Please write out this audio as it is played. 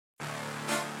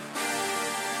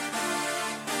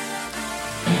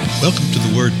Welcome to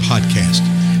the Word Podcast.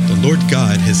 The Lord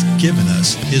God has given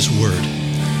us His Word.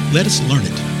 Let us learn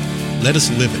it. Let us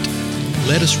live it.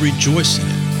 Let us rejoice in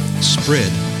it.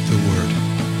 Spread the Word.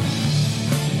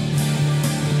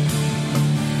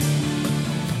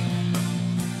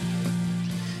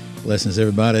 Blessings,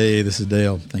 everybody. This is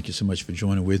Dale. Thank you so much for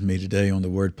joining with me today on the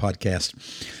Word Podcast.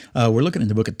 We're looking at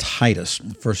the book of Titus,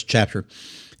 first chapter.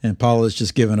 And Paul has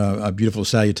just given a beautiful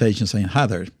salutation saying, "Hi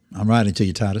there, I'm writing to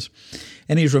you, Titus."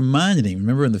 And he's reminding him,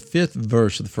 remember in the 5th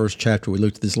verse of the first chapter, we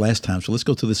looked at this last time, so let's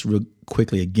go through this real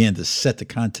quickly again to set the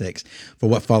context for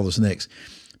what follows next.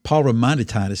 Paul reminded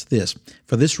Titus this,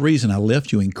 "For this reason I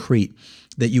left you in Crete,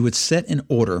 that you would set in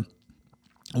order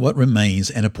what remains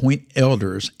and appoint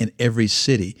elders in every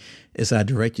city as I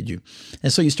directed you."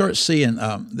 And so you start seeing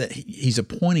that he's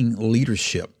appointing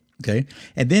leadership. Okay,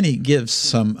 and then he gives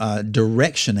some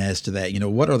direction as to that. You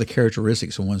know, what are the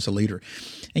characteristics of one's a leader?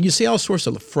 And you see all sorts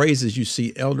of phrases. You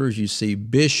see elders, you see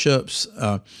bishops,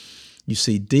 you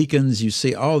see deacons, you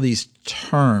see all these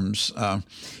terms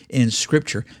in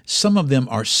Scripture. Some of them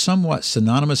are somewhat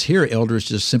synonymous. Here, elders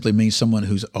just simply means someone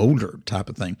who's older type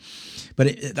of thing. But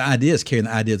the idea is carrying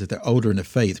the idea that they're older in the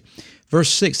faith. Verse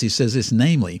 6, he says this,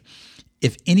 namely,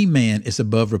 if any man is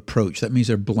above reproach, that means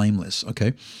they're blameless,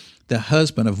 okay? The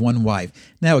husband of one wife.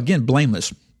 Now, again,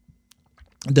 blameless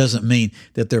doesn't mean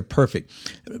that they're perfect,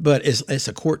 but it's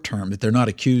a court term, that they're not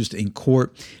accused in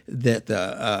court, that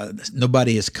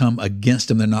nobody has come against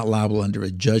them. They're not liable under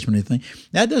a judgment or anything.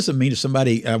 That doesn't mean if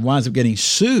somebody winds up getting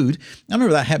sued. I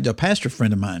remember that happened to a pastor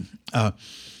friend of mine.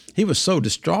 He was so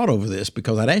distraught over this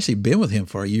because I'd actually been with him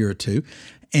for a year or two.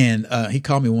 And he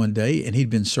called me one day, and he'd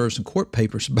been served some court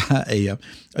papers by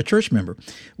a church member.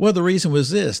 Well, the reason was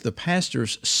this. The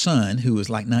pastor's son, who was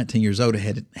like 19 years old,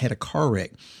 had a car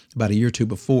wreck about a year or two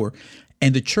before,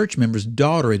 and the church member's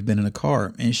daughter had been in a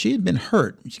car, and she had been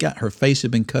hurt. Her face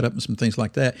had been cut up and some things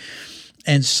like that.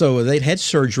 And so they'd had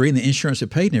surgery, and the insurance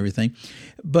had paid and everything.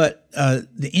 But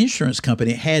the insurance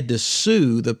company had to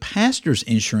sue the pastor's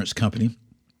insurance company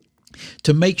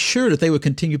to make sure that they would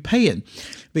continue paying,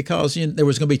 because there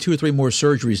was going to be 2 or 3 more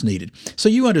surgeries needed. So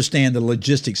you understand the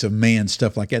logistics of man,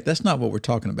 stuff like that. That's not what we're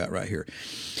talking about right here.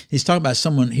 He's talking about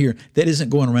someone here that isn't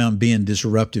going around being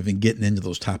disruptive and getting into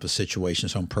those type of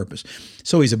situations on purpose.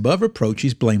 So he's above reproach.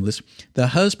 He's blameless. The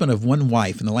husband of one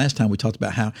wife. And the last time we talked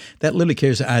about how that literally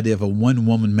carries the idea of a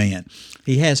one-woman man.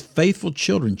 He has faithful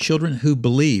children, children who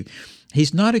believe.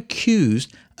 He's not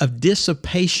accused of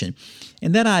dissipation.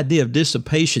 And that idea of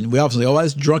dissipation, we often say,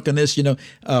 that's drunkenness,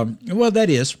 well, that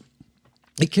is.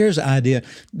 It carries the idea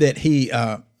that he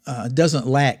doesn't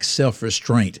lack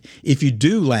self-restraint. If you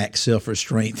do lack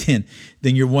self-restraint,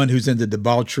 then you're one who's into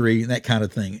debauchery and that kind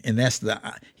of thing. And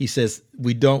he says,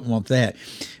 we don't want that.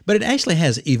 But it actually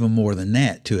has even more than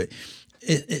that to it.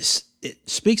 It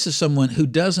speaks of someone who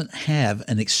doesn't have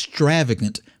an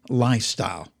extravagant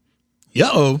lifestyle.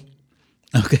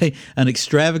 Okay, an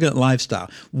extravagant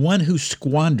lifestyle. One who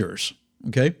squanders,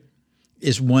 okay,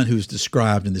 is one who's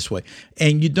described in this way.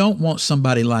 And you don't want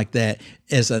somebody like that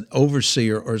as an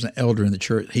overseer or as an elder in the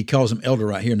church. He calls him elder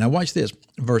right here. Now watch this.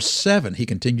 Verse 7, he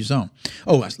continues on.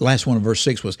 Last one of verse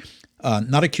 6 was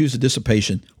not accused of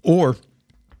dissipation or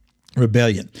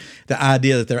rebellion. The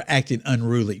idea that they're acting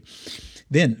unruly.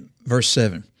 Then verse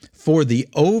 7, for the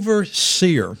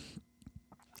overseer,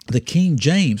 the King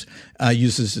James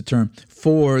uses the term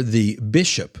for the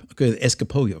bishop, okay, the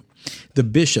escopolio, the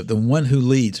bishop, the one who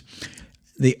leads.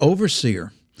 The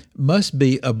overseer must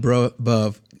be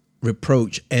above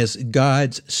reproach as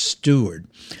God's steward.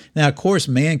 Now, of course,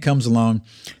 man comes along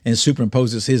and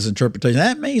superimposes his interpretation.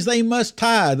 That means they must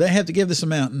tithe. They have to give this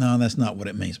amount. No, that's not what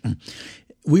it means.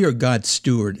 We are God's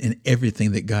steward in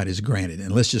everything that God has granted.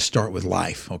 And let's just start with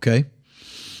life, okay?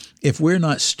 If we're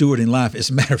not stewarding life,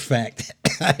 as a matter of fact,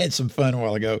 I had some fun a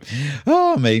while ago.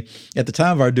 At the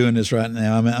time of our doing this right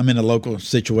now, I'm in a local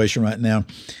situation right now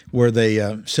where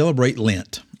they celebrate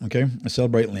Lent, okay? I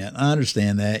celebrate Lent. I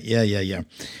understand that. Yeah.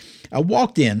 I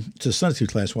walked in to a Sunday school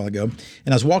class a while ago, and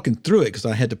I was walking through it because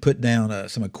I had to put down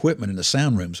some equipment in the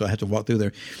sound room, so I had to walk through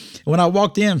there. And when I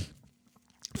walked in,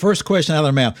 first question out of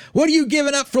their mouth, "What are you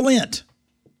giving up for Lent?"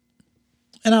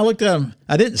 And I looked at him.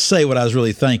 I didn't say what I was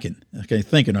really thinking. Okay,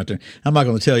 thinking right there. I'm not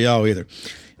going to tell y'all either.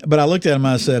 But I looked at him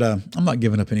and I said, I'm not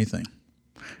giving up anything.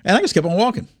 And I just kept on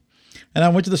walking. And I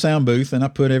went to the sound booth and I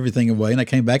put everything away. And I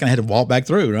came back and I had to walk back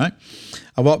through, right?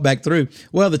 I walked back through.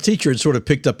 Well, the teacher had sort of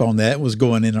picked up on that, was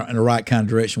going in the right kind of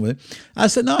direction with it. I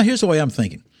said, no, here's the way I'm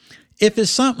thinking. If it's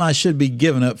something I should be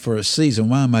giving up for a season,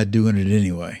 why am I doing it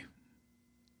anyway?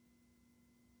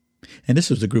 And this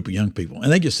was a group of young people.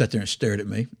 And they just sat there and stared at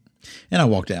me. And I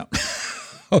walked out.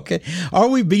 Okay. Are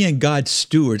we being God's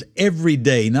stewards every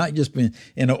day, not just being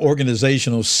in an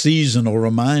organizational seasonal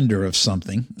reminder of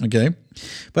something, okay?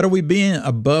 But are we being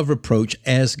above reproach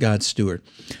as God's steward?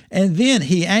 And then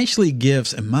he actually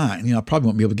gives, and I probably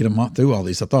won't be able to get them through all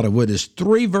these. I thought I would. There's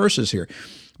 3 verses here,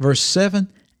 verse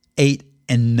 7, 8,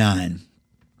 and 9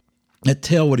 that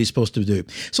tell what he's supposed to do.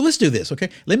 So let's do this, okay?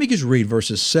 Let me just read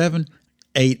verses 7,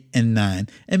 8, and 9.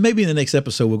 And maybe in the next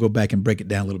episode, we'll go back and break it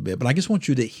down a little bit. But I just want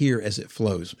you to hear as it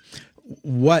flows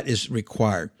what is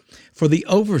required. For the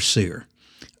overseer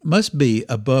must be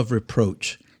above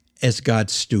reproach as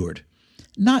God's steward,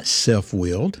 not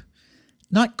self-willed,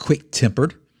 not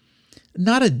quick-tempered,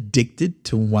 not addicted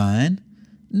to wine,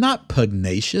 not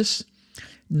pugnacious,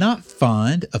 not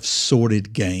fond of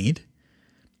sordid gain,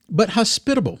 but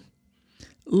hospitable,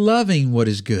 loving what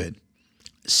is good,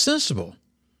 sensible,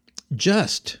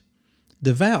 just,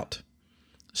 devout,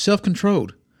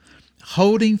 self-controlled,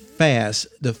 holding fast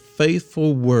the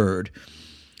faithful word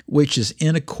which is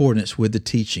in accordance with the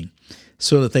teaching,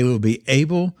 so that they will be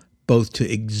able both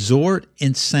to exhort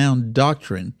in sound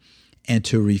doctrine and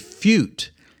to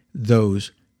refute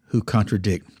those who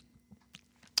contradict.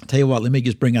 I'll tell you what, let me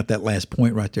just bring out that last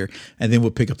point right there, and then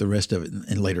we'll pick up the rest of it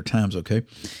in later times, okay?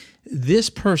 This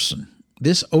person,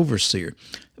 this overseer,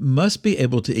 must be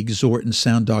able to exhort in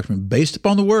sound doctrine based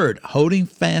upon the word, holding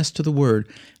fast to the word,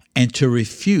 and to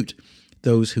refute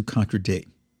those who contradict.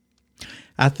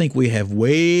 I think we have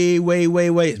way, as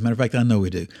a matter of fact, I know we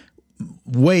do,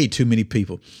 way too many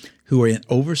people who are in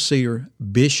overseer,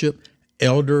 bishop,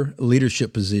 elder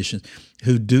leadership positions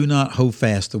who do not hold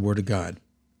fast the word of God.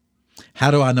 How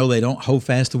do I know they don't hold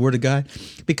fast the word of God?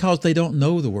 Because they don't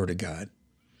know the word of God.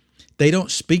 They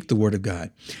don't speak the word of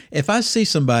God. If I see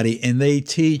somebody and they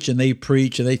teach and they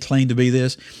preach and they claim to be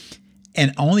this,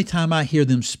 and only time I hear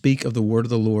them speak of the word of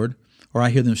the Lord, or I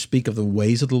hear them speak of the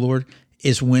ways of the Lord,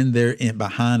 is when they're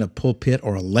behind a pulpit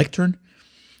or a lectern.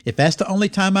 If that's the only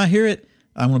time I hear it,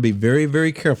 I'm going to be very,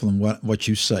 very careful in what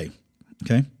you say,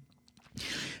 okay?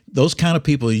 Those kind of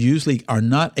people usually are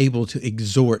not able to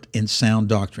exhort in sound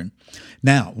doctrine.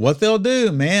 Now, what they'll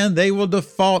do, man, they will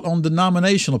default on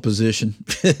denominational position.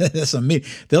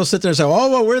 They'll sit there and say, oh,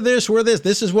 well, we're this.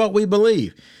 This is what we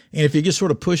believe. And if you just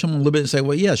sort of push them a little bit and say,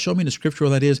 well, yeah, show me the scripture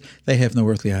where that is, they have no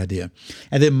earthly idea.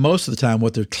 And then most of the time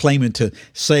what they're claiming to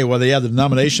say, well, the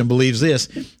denomination believes this,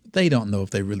 they don't know if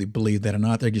they really believe that or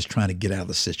not. They're just trying to get out of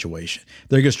the situation.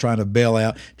 They're just trying to bail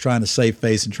out, trying to save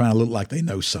face, and trying to look like they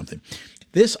know something.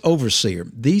 This overseer,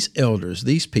 these elders,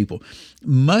 these people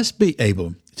must be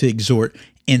able to exhort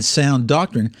in sound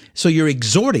doctrine. So you're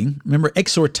exhorting, remember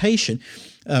exhortation.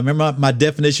 Remember my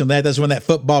definition of that? That's when that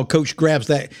football coach grabs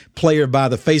that player by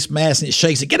the face mask and it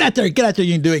shakes it. Get out there, you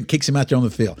can do it, and kicks him out there on the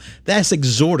field. That's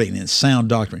exhorting in sound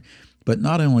doctrine. But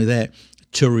not only that,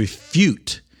 to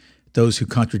refute those who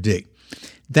contradict.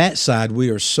 That side we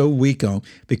are so weak on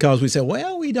because we say,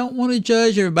 well, we don't want to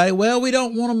judge everybody. Well, we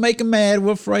don't want to make them mad.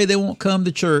 We're afraid they won't come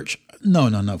to church.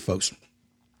 No, folks.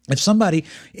 If somebody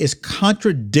is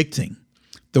contradicting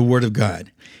the word of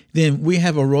God, then we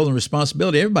have a role and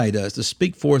responsibility, everybody does, to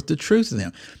speak forth the truth to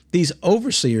them. These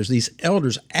overseers, these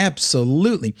elders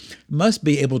absolutely must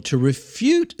be able to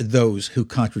refute those who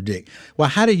contradict. Well,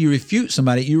 how do you refute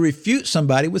somebody? You refute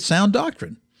somebody with sound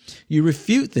doctrine. You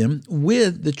refute them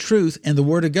with the truth and the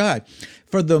word of God.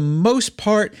 For the most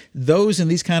part, those in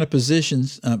these kind of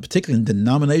positions, particularly in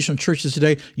denominational churches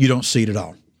today, you don't see it at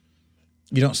all.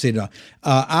 You don't see it at all.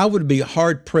 I would be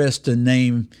hard-pressed to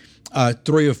name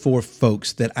 3 or 4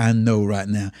 folks that I know right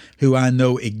now who I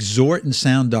know exhort in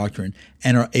sound doctrine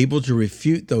and are able to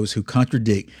refute those who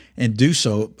contradict and do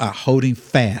so by holding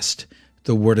fast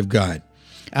the word of God.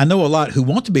 I know a lot who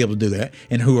want to be able to do that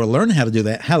and who are learning how to do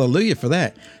that. Hallelujah for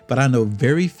that. But I know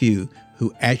very few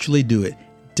who actually do it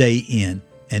day in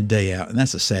and day out. And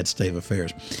that's a sad state of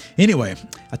affairs. Anyway,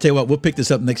 I tell you what, we'll pick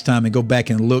this up next time and go back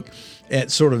and look at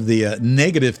sort of the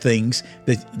negative things,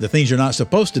 the things you're not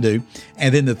supposed to do,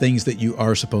 and then the things that you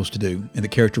are supposed to do and the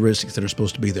characteristics that are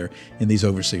supposed to be there in these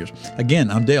overseers.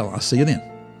 Again, I'm Dale. I'll see you then.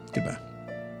 Goodbye.